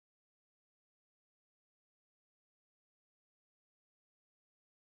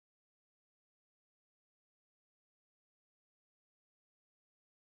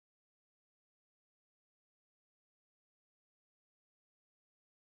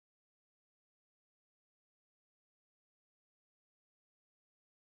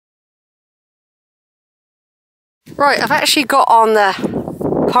Right, I've actually got on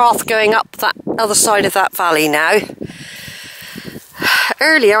the path going up that other side of that valley now.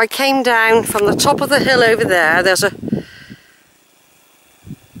 Earlier I came down from the top of the hill over there. There's an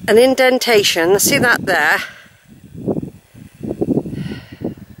indentation. See that there?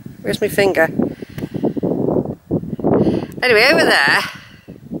 Where's my finger? Anyway, over there,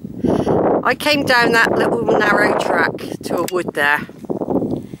 I came down that little narrow track to a wood there.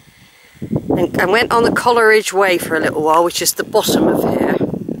 And went on the Coleridge Way for a little while, which is the bottom of here.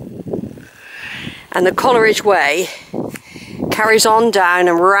 And the Coleridge Way carries on down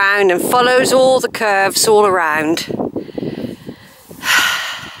and round and follows all the curves all around.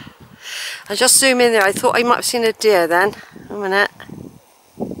 I just zoom in there. I thought I might have seen a deer then. A minute.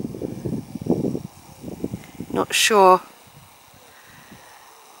 Not sure.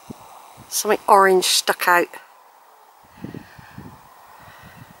 Something orange stuck out.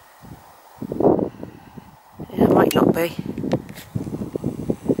 Might not be.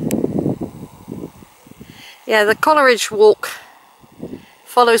 Yeah, the Coleridge walk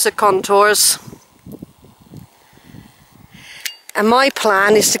follows the contours, and my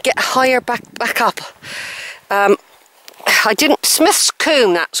plan is to get higher back up. I didn't Smith's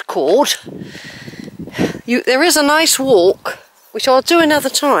Combe, that's called. There is a nice walk which I'll do another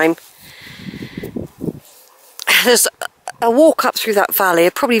time. There's a walk up through that valley,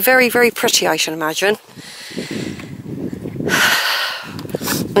 probably very, very pretty, I should imagine.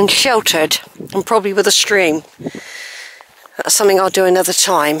 And sheltered, and probably with a stream. That's something I'll do another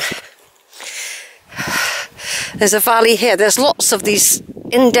time. There's a valley here. There's lots of these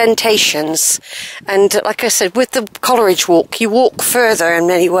indentations, and like I said, with the Coleridge walk, you walk further in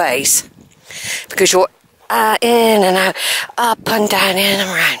many ways because you're in and out, up and down, in and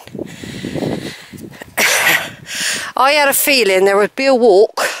around. I had a feeling there would be a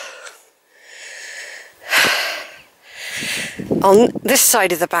walk on this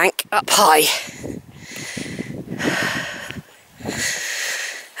side of the bank, up high.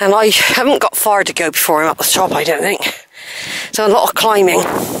 And I haven't got far to go before I'm up the top, I don't think. So a lot of climbing.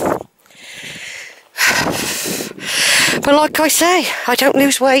 But like I say, I don't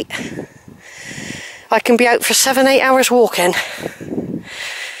lose weight. I can be out for 7-8 hours walking.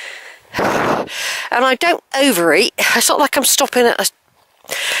 And I don't overeat. It's not like I'm stopping at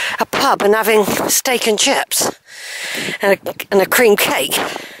a pub and having steak and chips and a cream cake.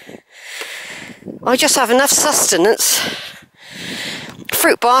 I just have enough sustenance.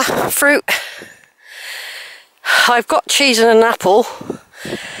 Fruit bar, fruit. I've got cheese and an apple.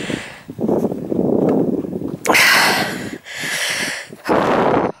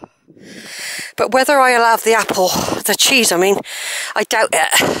 But whether I'll have the cheese, I mean, I doubt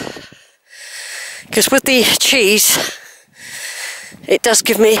it. Because with the cheese, it does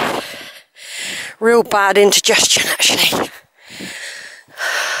give me real bad indigestion, actually.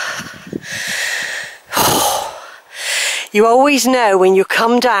 You always know when you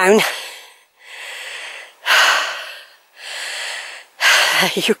come down,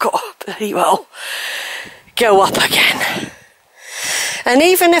 you've got to pretty well go up again. And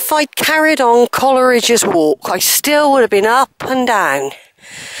even if I'd carried on Coleridge's walk, I still would have been up and down.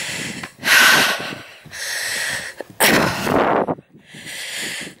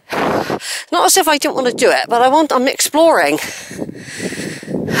 Not as if I didn't want to do it, but I'm exploring.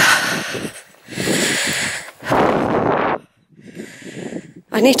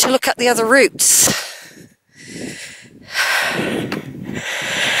 I need to look at the other routes.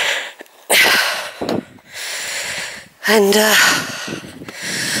 And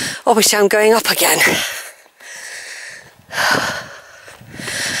obviously I'm going up again.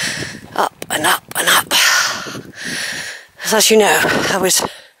 Up and up and up. As you know, I was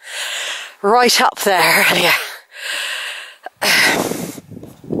right up there earlier.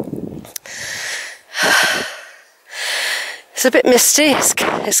 It's a bit misty,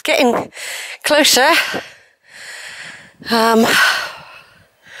 it's getting closer.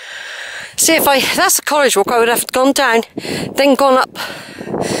 See, if that's the Coleridge walk, I would have gone down, then gone up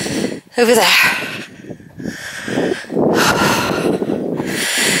over there.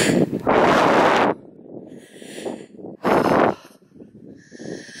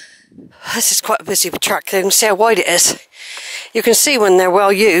 This is quite a busy track. You can see how wide it is. You can see when they're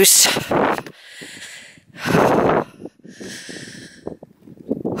well used.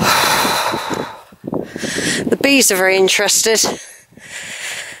 The bees are very interested.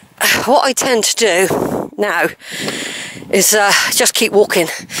 What I tend to do now is just keep walking,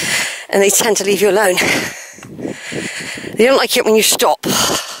 and they tend to leave you alone. They don't like it when you stop.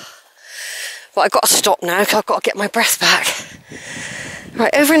 But I've got to stop now because I've got to get my breath back.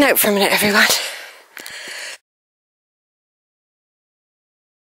 Right, over and out for a minute, everyone.